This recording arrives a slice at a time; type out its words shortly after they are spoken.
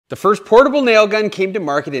The first portable nail gun came to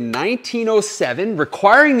market in 1907,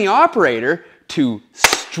 requiring the operator to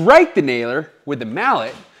strike the nailer with a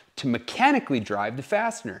mallet to mechanically drive the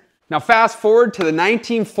fastener. Now fast forward to the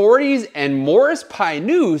 1940s, and Morris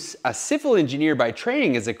Pioneuse, a civil engineer by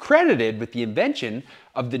training, is accredited with the invention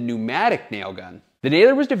of the pneumatic nail gun. The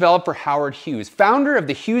nailer was developed for Howard Hughes, founder of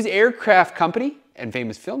the Hughes Aircraft Company and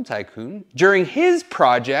famous film tycoon, during his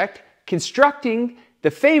project constructing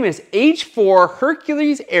the famous H-4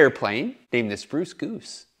 Hercules airplane named the Spruce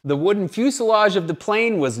Goose. The wooden fuselage of the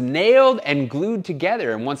plane was nailed and glued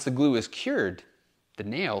together, and once the glue was cured, the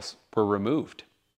nails were removed.